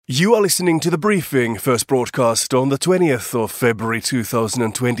You are listening to The Briefing, first broadcast on the 20th of February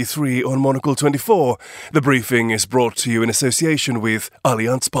 2023 on Monocle 24. The Briefing is brought to you in association with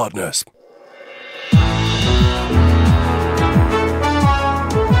Allianz Partners.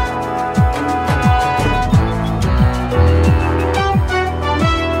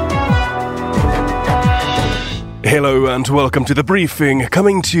 Hello and welcome to The Briefing,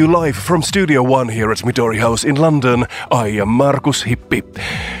 coming to you live from Studio One here at Midori House in London. I am Markus Hippi.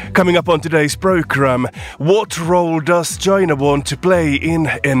 Coming up on today's program, what role does China want to play in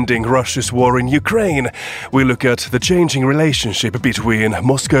ending Russia's war in Ukraine? We look at the changing relationship between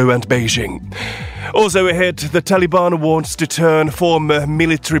Moscow and Beijing. Also ahead, the Taliban wants to turn former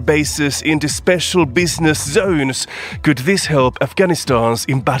military bases into special business zones. Could this help Afghanistan's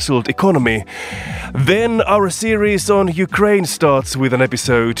embattled economy? Then our series on Ukraine starts with an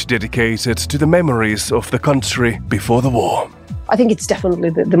episode dedicated to the memories of the country before the war. I think it's definitely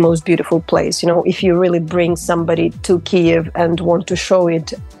the most beautiful place. You know, if you really bring somebody to Kiev and want to show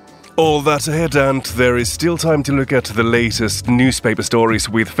it. All that ahead, and there is still time to look at the latest newspaper stories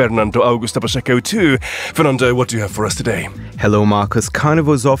with Fernando Augusto Pacheco too. Fernando, what do you have for us today? Hello, Marcus.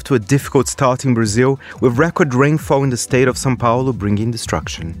 Carnival's off to a difficult start in Brazil, with record rainfall in the state of São Paulo bringing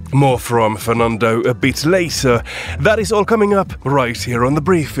destruction. More from Fernando a bit later. That is all coming up right here on The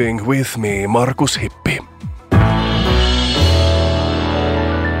Briefing with me, Markus Hippi.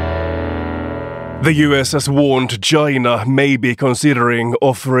 The US has warned China may be considering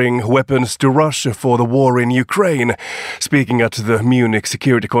offering weapons to Russia for the war in Ukraine. Speaking at the Munich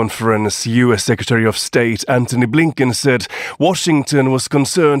Security Conference, US Secretary of State Antony Blinken said Washington was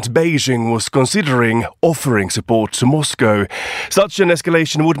concerned Beijing was considering offering support to Moscow. Such an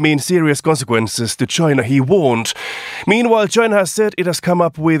escalation would mean serious consequences to China, he warned. Meanwhile, China has said it has come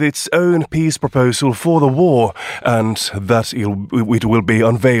up with its own peace proposal for the war, and that it will be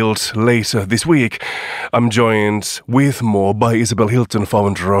unveiled later this week. I'm joined with more by Isabel Hilton,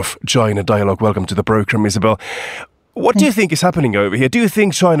 founder of China Dialogue. Welcome to the program, Isabel. What do you think is happening over here? Do you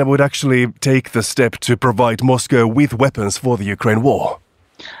think China would actually take the step to provide Moscow with weapons for the Ukraine war?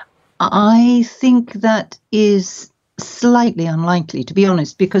 I think that is slightly unlikely, to be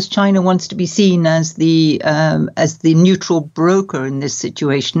honest, because China wants to be seen as the neutral broker in this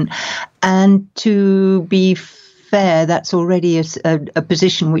situation, and to be fair, that's already a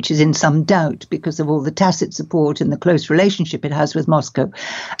position which is in some doubt because of all the tacit support and the close relationship it has with Moscow.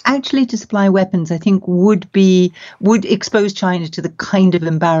 Actually, to supply weapons, I think, would expose China to the kind of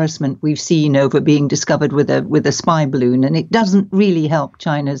embarrassment we've seen over being discovered with a spy balloon, and it doesn't really help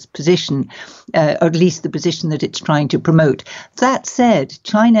China's position, or at least the position that it's trying to promote. That said,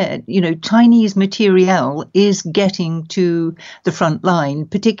 Chinese materiel is getting to the front line,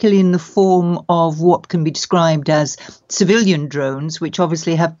 particularly in the form of what can be described as civilian drones, which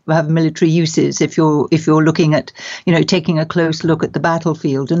obviously have military uses if you're looking at, taking a close look at the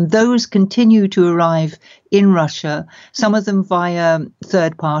battlefield. And those continue to arrive in Russia, some of them via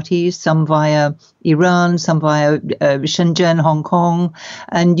third parties, some via Iran, some via Shenzhen, Hong Kong.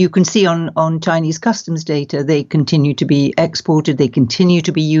 And you can see on Chinese customs data, they continue to be exported. They continue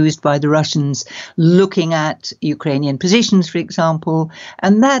to be used by the Russians looking at Ukrainian positions, for example.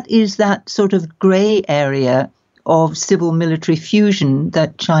 And that is that sort of grey area of civil military fusion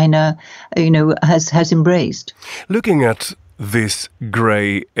that China, has embraced. Looking at this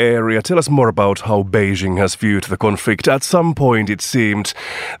grey area, tell us more about how Beijing has viewed the conflict. At some point it seemed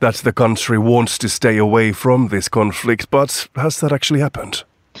that the country wants to stay away from this conflict, but has that actually happened?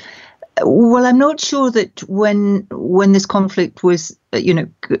 Well, I'm not sure that when this conflict was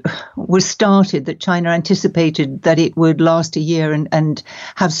started, that China anticipated that it would last a year and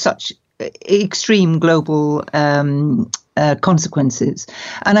have such extreme global consequences.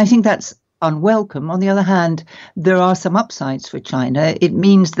 And I think that's unwelcome. On the other hand, there are some upsides for China. It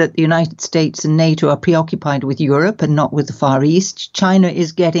means that the United States and NATO are preoccupied with Europe and not with the Far East. China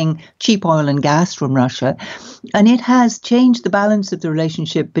is getting cheap oil and gas from Russia, and it has changed the balance of the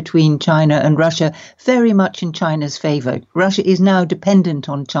relationship between China and Russia very much in China's favor. Russia is now dependent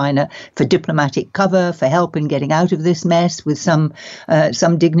on China for diplomatic cover, for help in getting out of this mess with some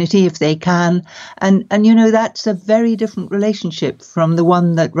dignity if they can. And that's a very different relationship from the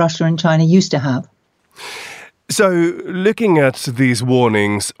one that Russia and China used to have. So, looking at these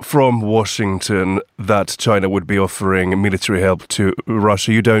warnings from Washington that China would be offering military help to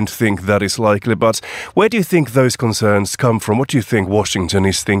Russia, you don't think that is likely, but where do you think those concerns come from? What do you think Washington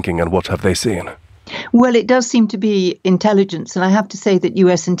is thinking, and what have they seen? Well, it does seem to be intelligence, and I have to say that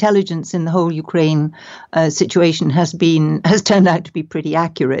US intelligence in the whole Ukraine situation has turned out to be pretty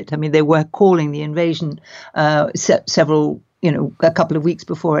accurate. I mean, they were calling the invasion several a couple of weeks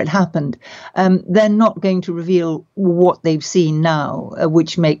before it happened. They're not going to reveal what they've seen now,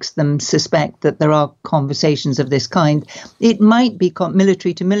 which makes them suspect that there are conversations of this kind. It might be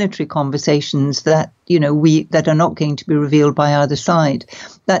military to military conversations that, that are not going to be revealed by either side.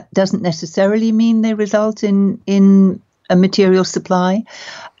 That doesn't necessarily mean they result in a material supply.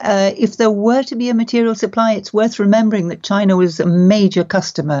 If there were to be a material supply, it's worth remembering that China was a major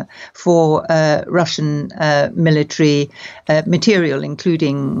customer for Russian military material,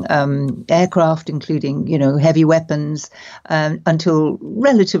 including aircraft, including, heavy weapons. Until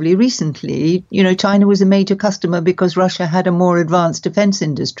relatively recently, China was a major customer because Russia had a more advanced defense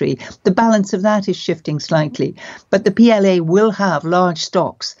industry. The balance of that is shifting slightly. But the PLA will have large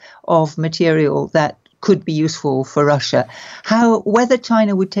stocks of material that could be useful for Russia. Whether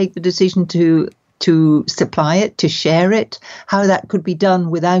China would take the decision to supply it, to share it, how that could be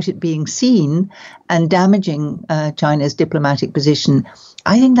done without it being seen and damaging China's diplomatic position,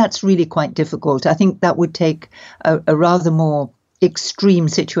 I think that's really quite difficult. I think that would take a rather more extreme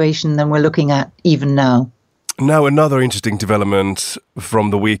situation than we're looking at even now. Now, another interesting development from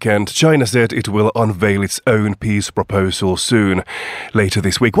the weekend. China said it will unveil its own peace proposal soon, later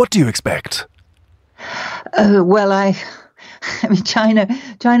this week. What do you expect? China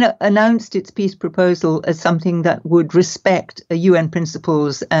announced its peace proposal as something that would respect UN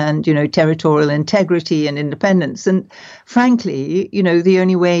principles and, territorial integrity and independence. And frankly, the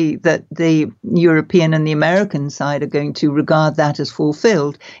only way that the European and the American side are going to regard that as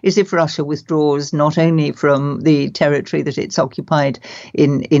fulfilled is if Russia withdraws not only from the territory that it's occupied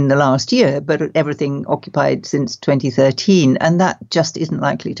in the last year, but everything occupied since 2013. And that just isn't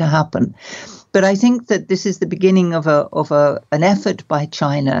likely to happen. But I think that this is the beginning of an effort by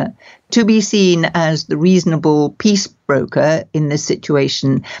China to be seen as the reasonable peace broker in this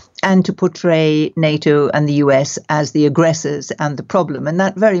situation and to portray NATO and the US as the aggressors and the problem. And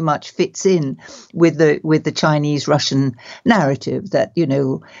that very much fits in with the Chinese-Russian narrative that,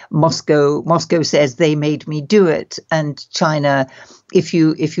 Moscow says they made me do it. And China, if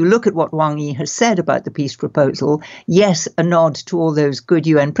you look at what Wang Yi has said about the peace proposal, yes, a nod to all those good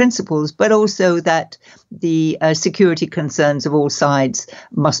UN principles, but also that the security concerns of all sides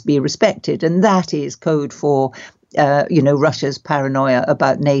must be respected. And that is code for Russia's paranoia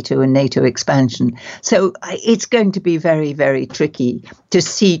about NATO and NATO expansion. So it's going to be very, very tricky to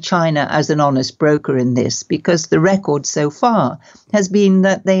see China as an honest broker in this, because the record so far has been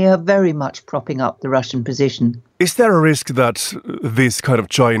that they are very much propping up the Russian position. Is there a risk that this kind of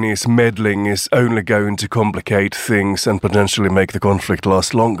Chinese meddling is only going to complicate things and potentially make the conflict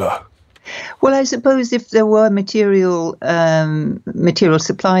last longer? Well, I suppose if there were material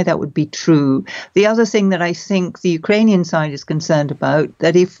supply, that would be true. The other thing that I think the Ukrainian side is concerned about,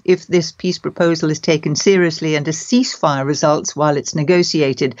 that if this peace proposal is taken seriously and a ceasefire results while it's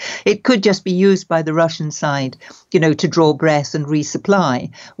negotiated, it could just be used by the Russian side, to draw breath and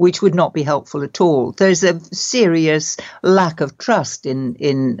resupply, which would not be helpful at all. There's a serious lack of trust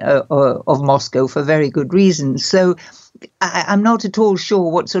of Moscow for very good reasons. So I'm not at all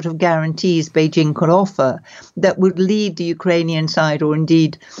sure what sort of guarantees Beijing could offer that would lead the Ukrainian side, or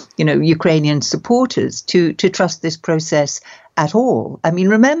indeed, Ukrainian supporters to trust this process at all. I mean,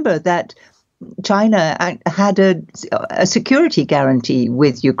 remember that China had a security guarantee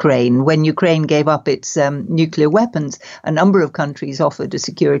with Ukraine. When Ukraine gave up its nuclear weapons, a number of countries offered a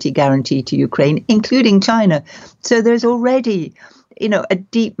security guarantee to Ukraine, including China. So there's already a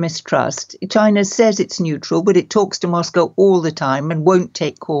deep mistrust. China says it's neutral, but it talks to Moscow all the time and won't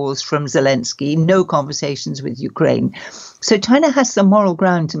take calls from Zelensky, no conversations with Ukraine. So China has some moral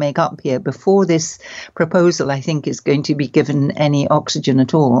ground to make up here before this proposal, I think, is going to be given any oxygen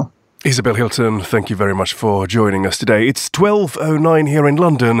at all. Isabel Hilton, thank you very much for joining us today. It's 12:09 here in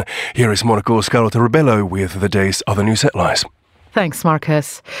London. Here is Monaco's Carlota Rebello with the day's other news headlines. Thanks,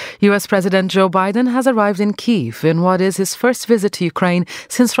 Marcus. US President Joe Biden has arrived in Kyiv in what is his first visit to Ukraine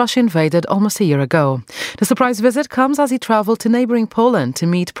since Russia invaded almost a year ago. The surprise visit comes as he traveled to neighboring Poland to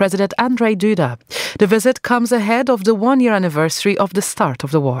meet President Andrzej Duda. The visit comes ahead of the one-year anniversary of the start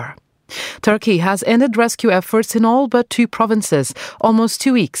of the war. Turkey has ended rescue efforts in all but 2 provinces, almost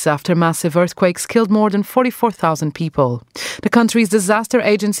 2 weeks after massive earthquakes killed more than 44,000 people. The country's disaster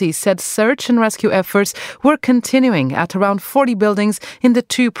agency said search and rescue efforts were continuing at around 40 buildings in the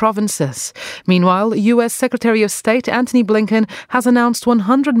 2 provinces. Meanwhile, U.S. Secretary of State Antony Blinken has announced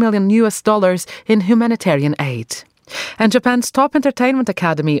 $100 million in humanitarian aid. And Japan's top entertainment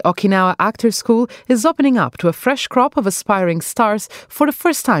academy, Okinawa Actors School, is opening up to a fresh crop of aspiring stars for the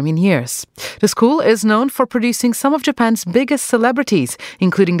first time in years. The school is known for producing some of Japan's biggest celebrities,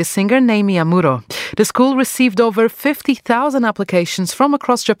 including the singer Naomi Amuro. The school received over 50,000 applications from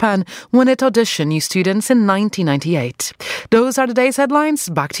across Japan when it auditioned new students in 1998. Those are the day's headlines.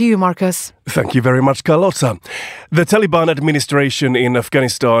 Back to you, Marcus. Thank you very much, Carlotta. The Taliban administration in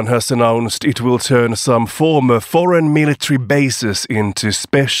Afghanistan has announced it will turn some former foreign military bases into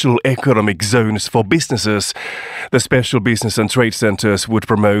special economic zones for businesses. The special business and trade centers would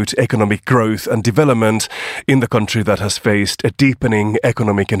promote economic growth and development in the country that has faced a deepening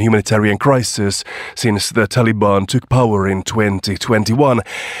economic and humanitarian crisis since the Taliban took power in 2021.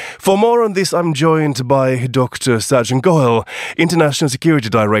 For more on this, I'm joined by Dr. Sajan Goel, International Security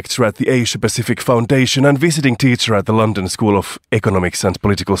Director at the Asia Pacific Foundation and visiting teacher at the London School of Economics and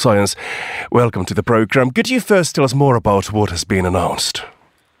Political Science. Welcome to the program. Could you first tell us more about what has been announced?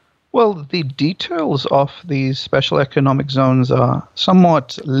 Well, the details of these special economic zones are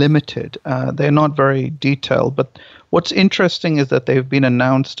somewhat limited. They're not very detailed, but what's interesting is that they've been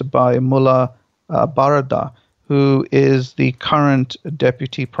announced by Mullah Baradar, who is the current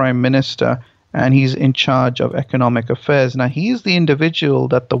Deputy Prime Minister, and he's in charge of economic affairs. Now, he's the individual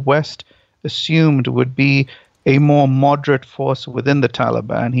that the West assumed would be a more moderate force within the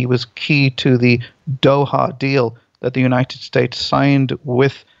Taliban. He was key to the Doha deal that the United States signed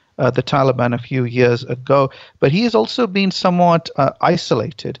with the Taliban a few years ago. But he has also been somewhat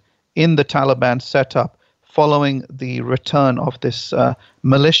isolated in the Taliban setup following the return of this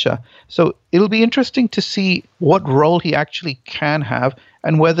militia. So it'll be interesting to see what role he actually can have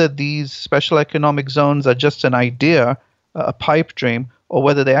and whether these special economic zones are just an idea, a pipe dream, or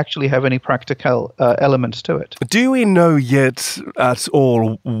whether they actually have any practical elements to it. Do we know yet at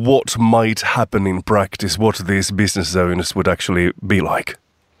all what might happen in practice, what these business zones would actually be like?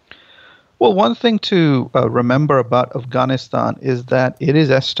 Well, one thing to remember about Afghanistan is that it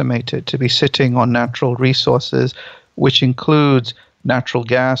is estimated to be sitting on natural resources, which includes natural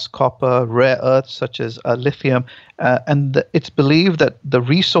gas, copper, rare earths such as lithium, and it's believed that the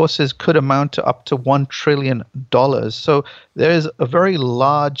resources could amount to up to $1 trillion. So there is a very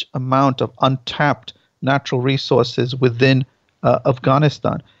large amount of untapped natural resources within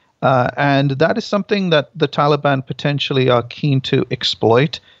Afghanistan. And that is something that the Taliban potentially are keen to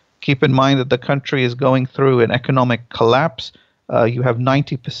exploit. Keep in mind that the country is going through an economic collapse. You have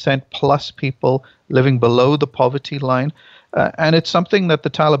 90% plus people living below the poverty line. And it's something that the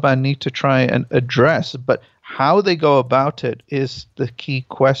Taliban need to try and address. But how they go about it is the key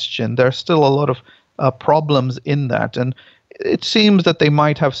question. There are still a lot of problems in that. And it seems that they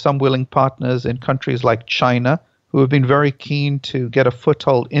might have some willing partners in countries like China, who have been very keen to get a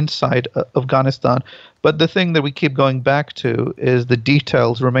foothold inside Afghanistan. But the thing that we keep going back to is the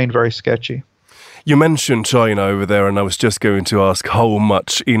details remain very sketchy. You mentioned China over there, and I was just going to ask how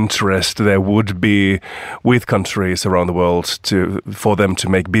much interest there would be with countries around the world for them to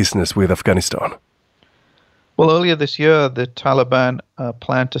make business with Afghanistan. Well, earlier this year, the Taliban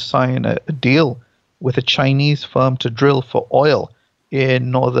planned to sign a deal with a Chinese firm to drill for oil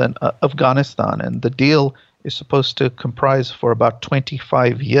in northern Afghanistan. And the deal is supposed to comprise for about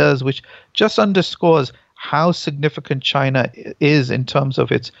 25 years, which just underscores how significant China is in terms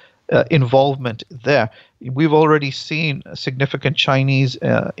of its involvement there. We've already seen significant Chinese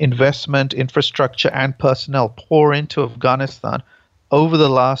investment, infrastructure, and personnel pour into Afghanistan over the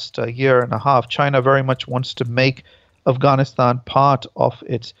last year and a half. China very much wants to make Afghanistan part of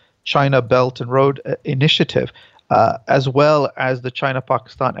its China Belt and Road Initiative, as well as the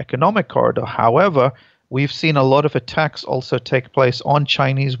China-Pakistan Economic Corridor. However, we've seen a lot of attacks also take place on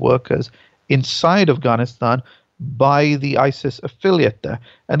Chinese workers inside Afghanistan by the ISIS affiliate there.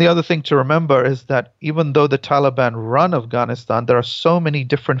 And the other thing to remember is that even though the Taliban run Afghanistan, there are so many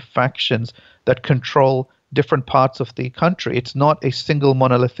different factions that control different parts of the country. It's not a single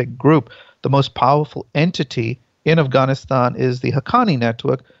monolithic group. The most powerful entity in Afghanistan is the Haqqani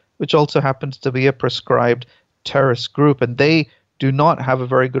network, which also happens to be a prescribed terrorist group. And they do not have a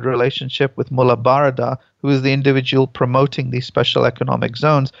very good relationship with Mullah Baradar, who is the individual promoting these special economic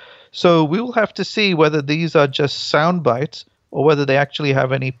zones. So we will have to see whether these are just sound bites or whether they actually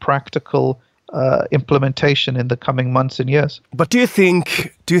have any practical implementation in the coming months and years. But do you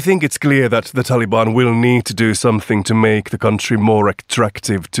think it's clear that the Taliban will need to do something to make the country more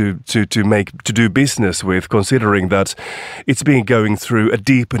attractive to do business with, considering that it's been going through a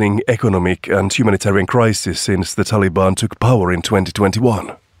deepening economic and humanitarian crisis since the Taliban took power in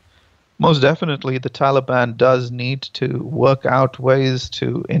 2021? Most definitely, the Taliban does need to work out ways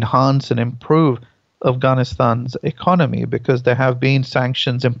to enhance and improve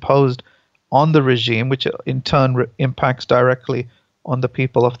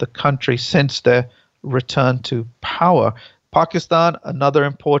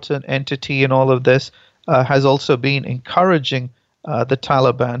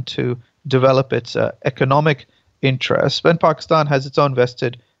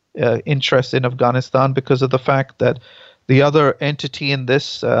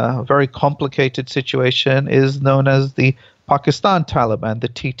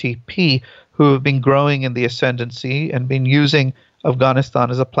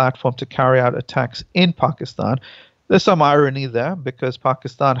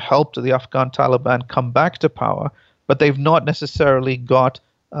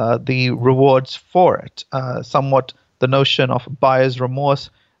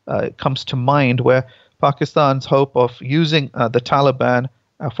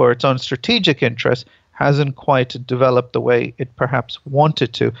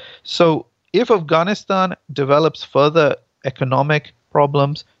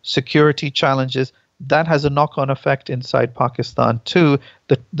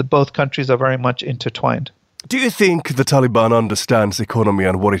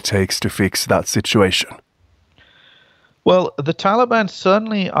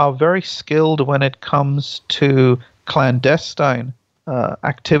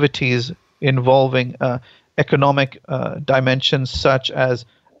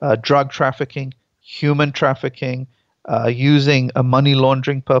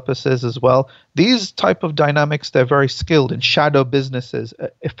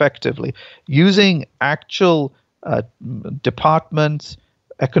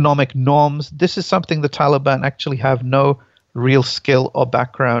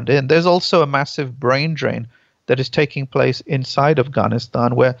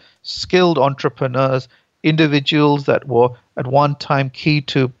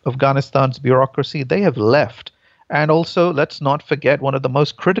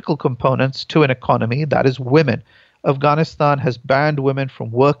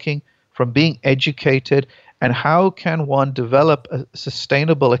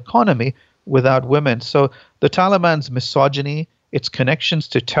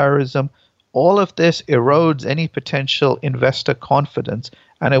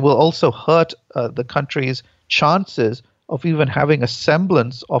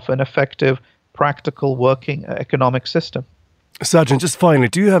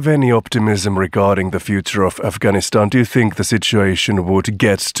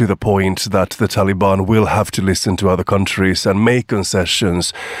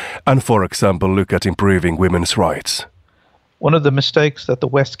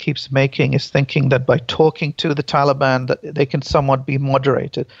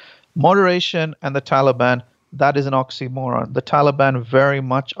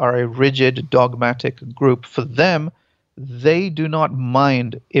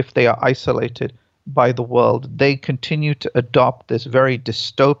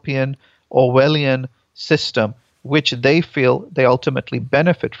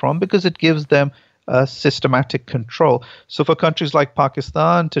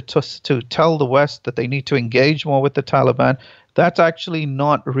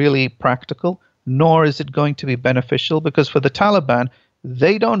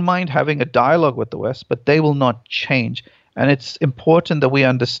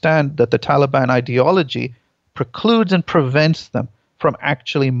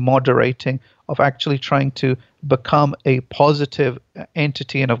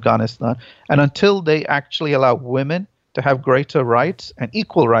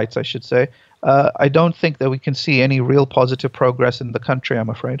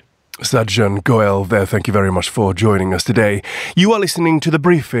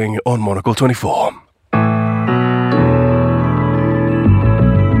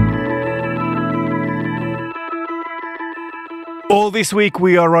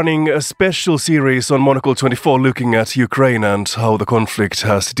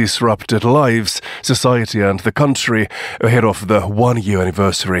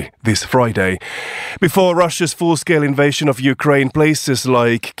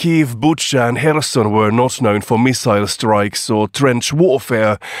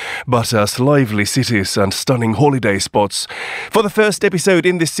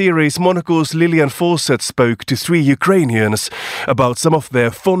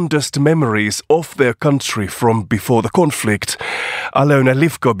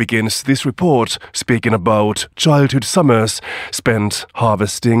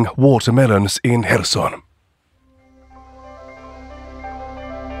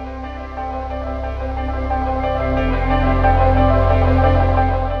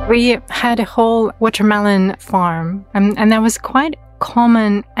We had a whole watermelon farm, and that was quite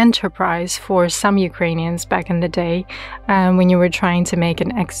common enterprise for some Ukrainians back in the day when you were trying to make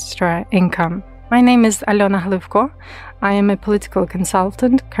an extra income. My name is Alona Halivko. I am a political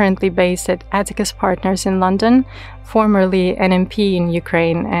consultant currently based at Atticus Partners in London, formerly an MP in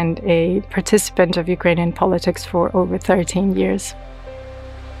Ukraine and a participant of Ukrainian politics for over 13 years.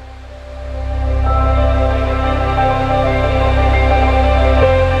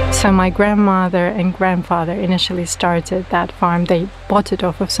 So my grandmother and grandfather initially started that farm. They bought it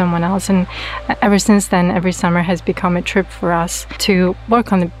off of someone else, and ever since then, every summer has become a trip for us to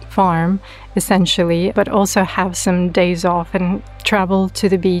work on the farm, essentially, but also have some days off and travel to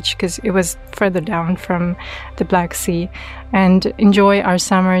the beach because it was further down from the Black Sea, and enjoy our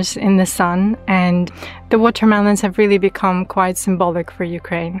summers in the sun. And the watermelons have really become quite symbolic for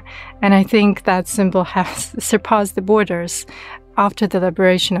Ukraine. And I think that symbol has surpassed the borders. After the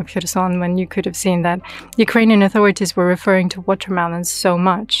liberation of Kherson, when you could have seen that Ukrainian authorities were referring to watermelons so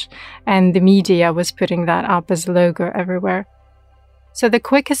much, and the media was putting that up as a logo everywhere. So the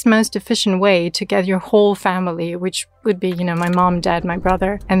quickest, most efficient way to get your whole family, which would be, my mom, dad, my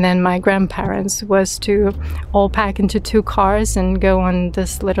brother, and then my grandparents, was to all pack into 2 cars and go on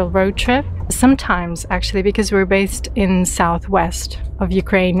this little road trip. Sometimes, actually, because we're based in southwest of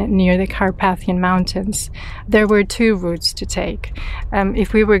Ukraine near the Carpathian Mountains, there were 2 routes to take.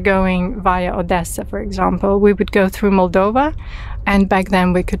 If we were going via Odessa, for example, we would go through Moldova, and back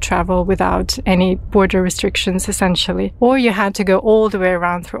then we could travel without any border restrictions, essentially. Or you had to go all the way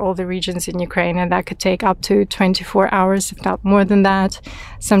around through all the regions in Ukraine, and that could take up to 24 hours, if not more than that.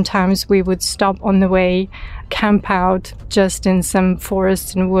 Sometimes we would stop on the way, camp out just in some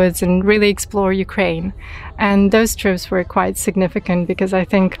forests and woods, and really explore Ukraine. And those trips were quite significant because I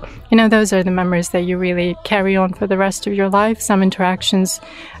think, those are the memories that you really carry on for the rest of your life. Some interactions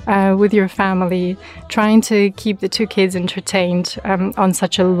with your family, trying to keep the 2 kids entertained on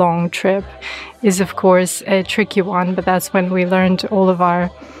such a long trip is, of course, a tricky one. But that's when we learned all of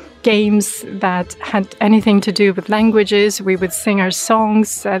our games that had anything to do with languages. We would sing our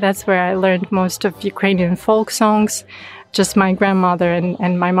songs. That's where I learned most of Ukrainian folk songs. Just my grandmother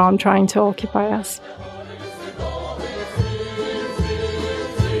and my mom trying to occupy us.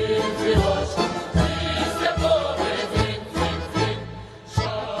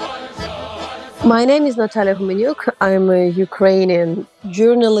 My name is Natalia Humenyuk. I'm a Ukrainian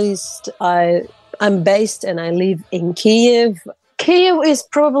journalist. I'm based and I live in Kyiv. Kyiv is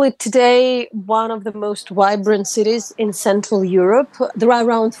probably today one of the most vibrant cities in Central Europe. There are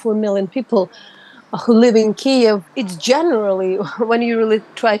around 4 million people who live in Kyiv. It's generally, when you really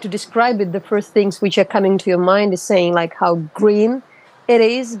try to describe it, the first things which are coming to your mind is saying like how green it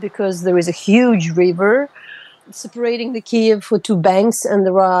is, because there is a huge river separating the Kyiv for 2 banks, and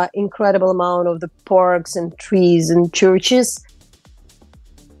there are incredible amount of the parks and trees and churches.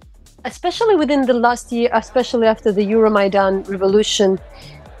 Especially within the last year, especially after the Euromaidan revolution,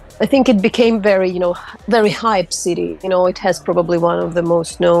 I think it became very hype city. It has probably one of the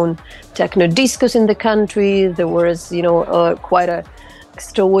most known techno discos in the country. There was, quite a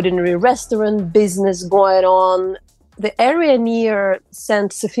extraordinary restaurant business going on. The area near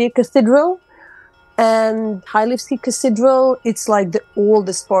St. Sophia Cathedral and Khailivsky Cathedral, it's like the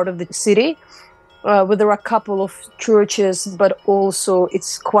oldest part of the city, where there are a couple of churches, but also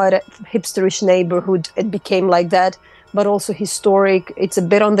it's quite a hipsterish neighborhood. It became like that, but also historic. It's a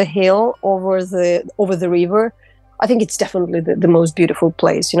bit on the hill over the river. I think it's definitely the most beautiful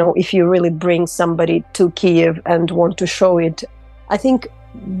place. If you really bring somebody to Kyiv and want to show it, I think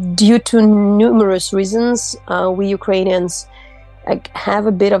due to numerous reasons, we Ukrainians have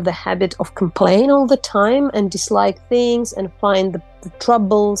a bit of the habit of complain all the time and dislike things and find the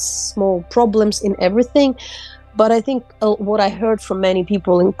troubles, small problems in everything. But I think what I heard from many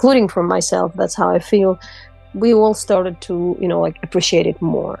people, including from myself, that's how I feel, we all started to, appreciate it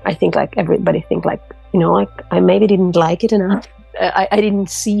more. I think everybody think I maybe didn't like it enough. I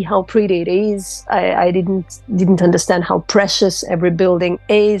didn't see how pretty it is. I didn't understand how precious every building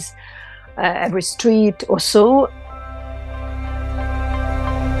is, every street or so.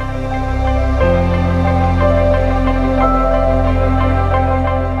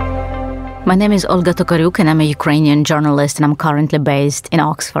 My name is Olga Tokaryuk and I'm a Ukrainian journalist, and I'm currently based in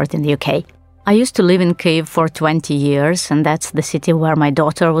Oxford in the UK. I used to live in Kyiv for 20 years, and that's the city where my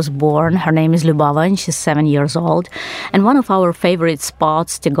daughter was born. Her name is Lyubova, and she's 7 years old. And one of our favorite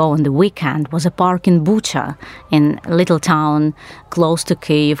spots to go on the weekend was a park in Bucha, in a little town close to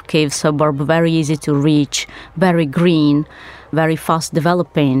Kyiv suburb, very easy to reach, very green, very fast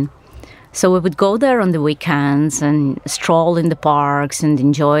developing. So we would go there on the weekends and stroll in the parks and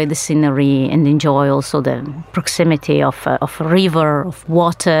enjoy the scenery and enjoy also the proximity of a river, of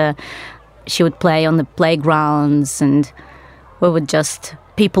water. She would play on the playgrounds and we would just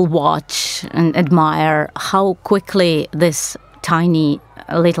people watch and admire how quickly this tiny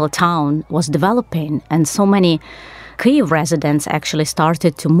little town was developing, and so many Kyiv residents actually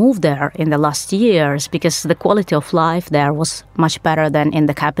started to move there in the last years because the quality of life there was much better than in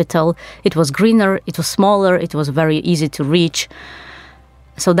the capital. It was greener, it was smaller, it was very easy to reach.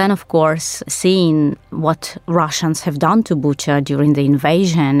 So then, of course, seeing what Russians have done to Bucha during the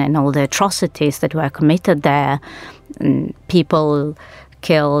invasion and all the atrocities that were committed there, and people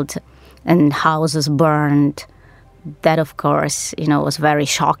killed and houses burned, that, of course, was very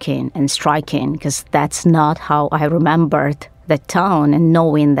shocking and striking because that's not how I remembered that town, and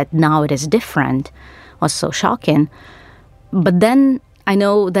knowing that now it is different was so shocking. But then I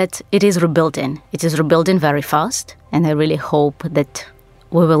know that it is rebuilding. It is rebuilding very fast, and I really hope that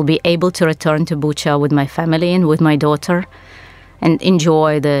we will be able to return to Bucha with my family and with my daughter and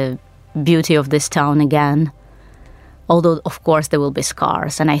enjoy the beauty of this town again. Although, of course, there will be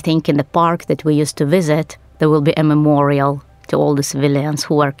scars. And I think in the park that we used to visit, there will be a memorial to all the civilians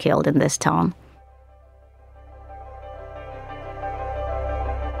who were killed in this town.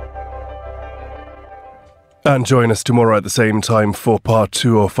 And join us tomorrow at the same time for part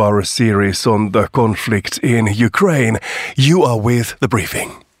 2 of our series on the conflict in Ukraine. You are with The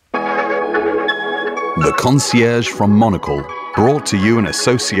Briefing. The Concierge from Monocle, brought to you in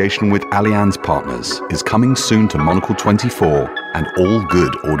association with Allianz Partners, is coming soon to Monocle 24 and all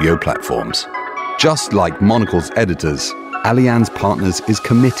good audio platforms. Just like Monocle's editors, Allianz Partners is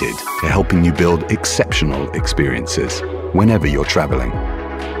committed to helping you build exceptional experiences whenever you're traveling.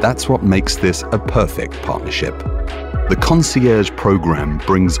 That's what makes this a perfect partnership. The Concierge program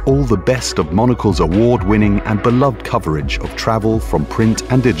brings all the best of Monocle's award-winning and beloved coverage of travel from print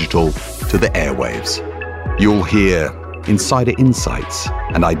and digital to the airwaves. You'll hear insider insights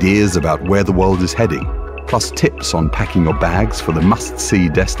and ideas about where the world is heading, plus tips on packing your bags for the must-see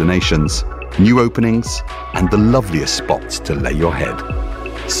destinations, new openings, and the loveliest spots to lay your head.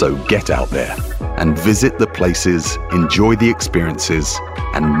 So get out there and visit the places, enjoy the experiences,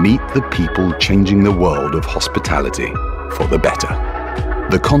 and meet the people changing the world of hospitality for the better.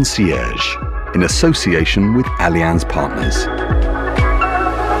 The Concierge, in association with Allianz Partners.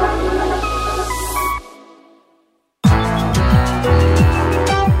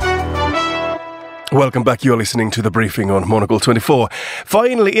 Welcome back. You're listening to The Briefing on Monocle 24.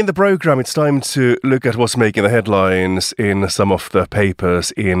 Finally, in the programme, it's time to look at what's making the headlines in some of the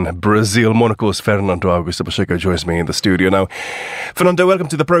papers in Brazil. Monocle's Fernando Augusto Pacheco joins me in the studio now. Fernando, welcome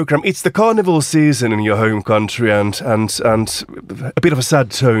to the programme. It's the carnival season in your home country and a bit of a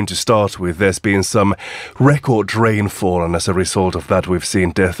sad tone to start with. There's been some record rainfall, and as a result of that, we've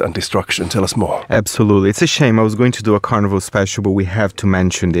seen death and destruction. Tell us more. Absolutely. It's a shame. I was going to do a carnival special, but we have to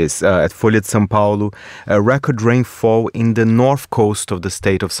mention this. At Folha de São Paulo, a record rainfall in the north coast of the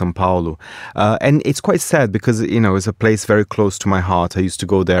state of São Paulo. And it's quite sad because, it's a place very close to my heart. I used to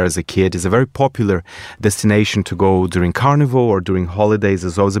go there as a kid. It's a very popular destination to go during carnival or during holidays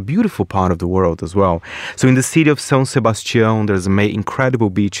as well. It's a beautiful part of the world as well. So in the city of São Sebastião, there's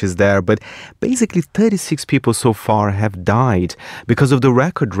incredible beaches there, but basically 36 people so far have died because of the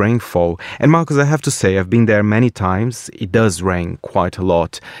record rainfall. And Marcus, I have to say, I've been there many times. It does rain quite a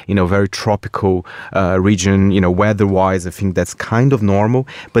lot, very tropical region, weather-wise. I think that's kind of normal,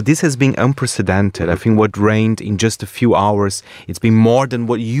 but this has been unprecedented. I think what rained in just a few hours, it's been more than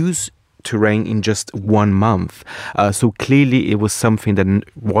what used to rain in just 1 month. So clearly it was something that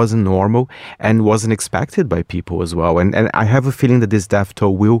wasn't normal and wasn't expected by people as well. And I have a feeling that this death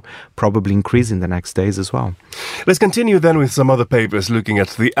toll will probably increase in the next days as well. Let's continue then with some other papers looking at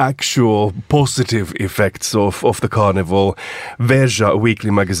the actual positive effects of the carnival. Veja, a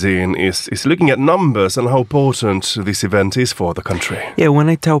weekly magazine, is looking at numbers and how important this event is for the country. Yeah, when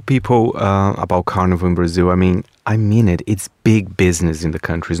I tell people about carnival in Brazil, I mean it. It's big business in the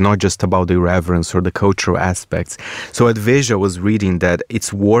country. It's not just about the irreverence or the cultural aspects. So at Veja, I was reading that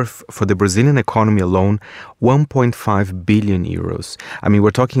it's worth, for the Brazilian economy alone, 1.5 billion euros.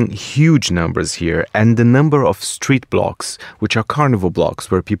 We're talking huge numbers here. And the number of street blocks, which are carnival blocks,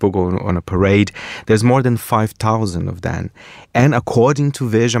 where people go on a parade, there's more than 5,000 of them. And according to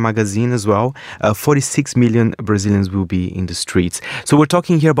Veja magazine as well, 46 million Brazilians will be in the streets. So we're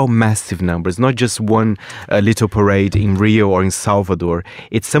talking here about massive numbers, not just one little parade in Rio or in Salvador,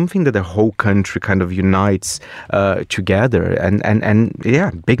 it's something that the whole country kind of unites together, and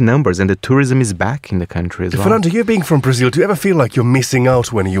yeah, big numbers, and the tourism is back in the country as well. Fernando, you being from Brazil, do you ever feel like you're missing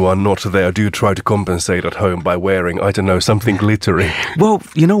out when you are not there? Do you try to compensate at home by wearing, I don't know, something glittery? Well,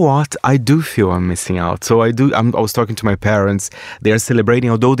 you know what? I do feel I'm missing out. So I was talking to my parents. They are celebrating,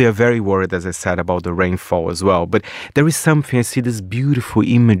 although they are very worried, as I said, about the rainfall as well. But there is something, I see this beautiful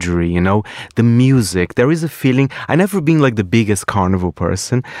imagery, you know, the music. There is a feeling. I've never been like the biggest carnival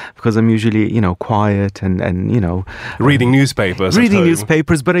person because I'm usually, you know, quiet and you know. Reading newspapers.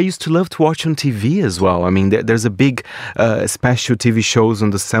 But I used to love to watch on TV as well. I mean, there's a big special TV shows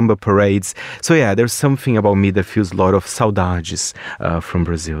on the samba parades. So yeah, there's something about me that feels a lot of saudades from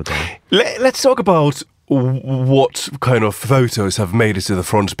Brazil there. Let's talk about what kind of photos have made it to the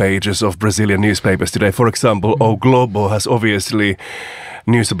front pages of Brazilian newspapers today. For example, O Globo has obviously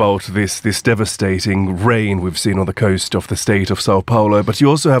news about this devastating rain we've seen on the coast of the state of Sao Paulo, but you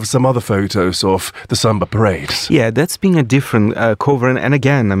also have some other photos of the samba parades. Yeah, that's been a different cover, and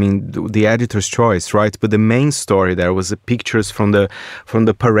again, I mean, the editor's choice, right? But the main story there was the pictures from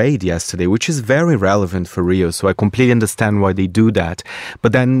the parade yesterday, which is very relevant for Rio, so I completely understand why they do that.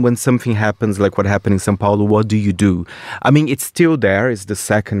 But then when something happens like what happened in Sao Paulo, what do you do? I mean, it's still there. It's the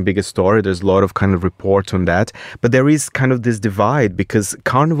second biggest story. There's a lot of kind of report on that, but there is kind of this divide because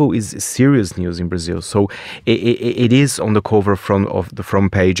Carnival is serious news in Brazil. So it is on the cover of the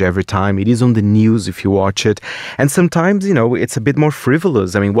front page every time. It is on the news if you watch it. And sometimes, you know, it's a bit more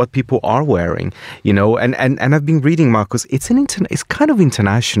frivolous. I mean, what people are wearing, you know, and I've been reading, Marcus, it's kind of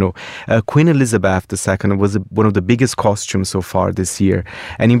international. Queen Elizabeth II was one of the biggest costumes so far this year.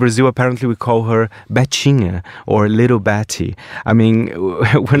 And in Brazil, apparently we call her Betinha or Little Betty. I mean,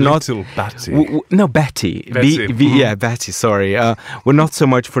 we're not... Little Betty. No, Betty. Yeah, Betty, sorry. We're not so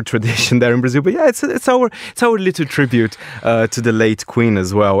much for tradition there in Brazil, but yeah, it's our little tribute to the late Queen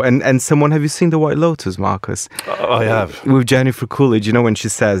as well. And someone, have you seen The White Lotus, Marcus? I have. With Jennifer Coolidge, you know, when she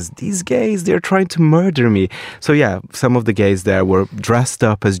says, these gays, they're trying to murder me. So yeah, some of the gays there were dressed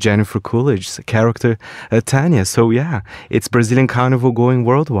up as Jennifer Coolidge's character, Tanya. So yeah, it's Brazilian Carnival going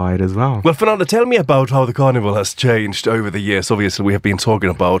worldwide as well. Well, Fernando, tell me about how the Carnival has changed over the years. Obviously, we have been talking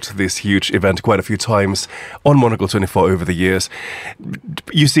about this huge event quite a few times on Monocle 24 over the years.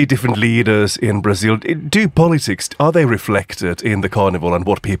 You see different leaders in Brazil. Do politics, are they reflected in the Carnival and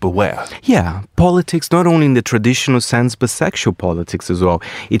what people wear? Yeah, politics, not only in the traditional sense, but sexual politics as well.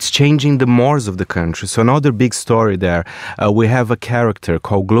 It's changing the mores of the country. So another big story there, we have a character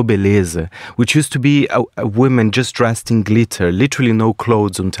called Globeleza, which used to be a woman just dressed in glitter, literally no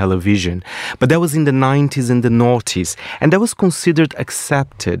clothes on television. But that was in the 90s and the noughties, and that was considered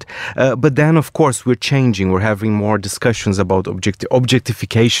accepted. But then, of course, we're changing. We're having more discussions about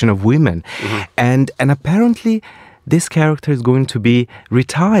objectification of women. Mm-hmm. And apparently this character is going to be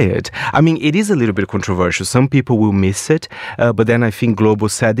retired. I mean, it is a little bit controversial. Some people will miss it, but then I think Globo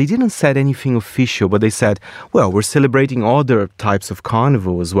said, they didn't say anything official, but they said, well, we're celebrating other types of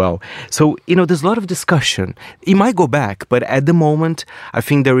carnival as well. So, you know, there's a lot of discussion. It might go back, but at the moment, I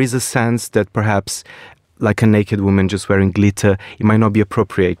think there is a sense that perhaps like a naked woman just wearing glitter, it might not be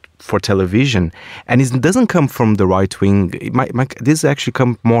appropriate for television. And it doesn't come from the right wing. This actually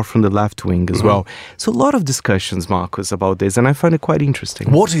come more from the left wing as well. So a lot of discussions, Marcus, about this, and I find it quite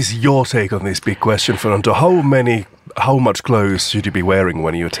interesting. What is your take on this big question, Fernando? How much clothes should you be wearing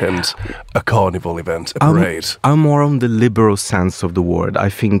when you attend a carnival event, a parade? I'm more on the liberal sense of the word. I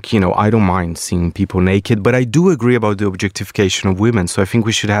think, you know, I don't mind seeing people naked, but I do agree about the objectification of women. So I think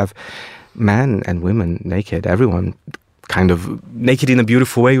we should have men and women naked, everyone kind of naked in a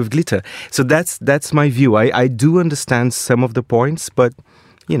beautiful way with glitter. So that's my view. I do understand some of the points, but,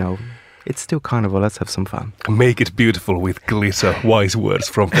 you know, it's still carnival. Let's have some fun. Make it beautiful with glitter. Wise words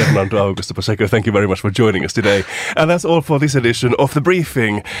from Fernando Augusto Pacheco. Thank you very much for joining us today. And that's all for this edition of The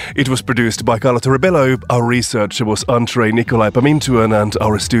Briefing. It was produced by Carla Torrebello. Our researcher was Andrei Nikolai Pamintuan, and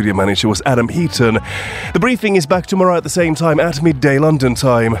our studio manager was Adam Heaton. The Briefing is back tomorrow at the same time at midday London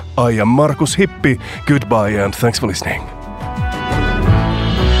time. I am Markus Hippi. Goodbye and thanks for listening.